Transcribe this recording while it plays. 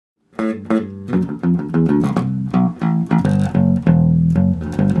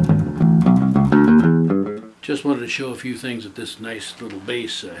Just wanted to show a few things that this nice little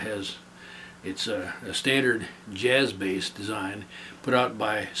bass has. It's a standard jazz bass design put out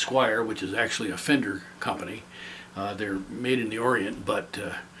by Squier, which is actually a Fender company. They're made in the Orient, but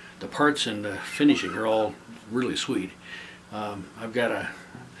the parts and the finishing are all really sweet. I've got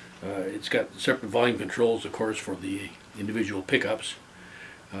it's got separate volume controls, of course, for the individual pickups.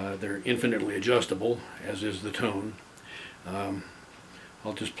 They're infinitely adjustable, as is the tone.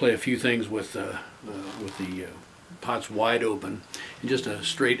 I'll just play a few things with the pots wide open and just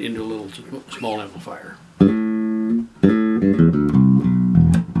straight into a little small amplifier.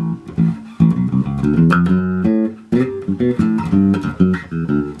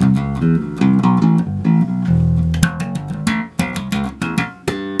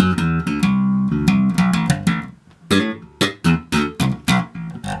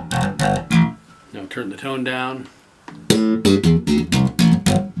 Now turn the tone down.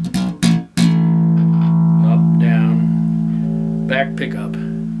 Up, down, back pickup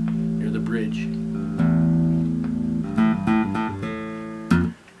near the bridge.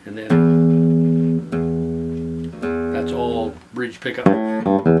 And then that's all bridge pickup. I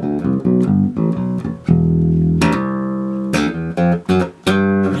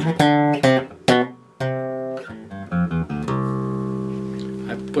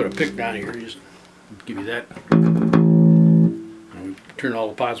put a pick down here just to give you that. Turn all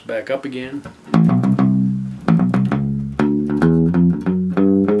the pots back up again.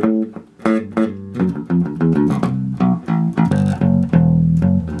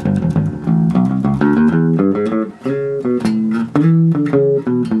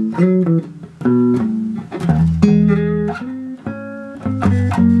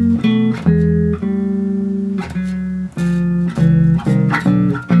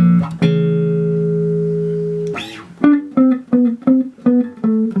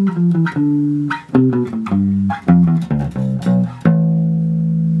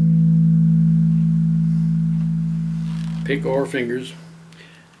 Pick or fingers.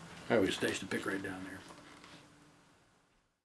 I always stash the pick right down there.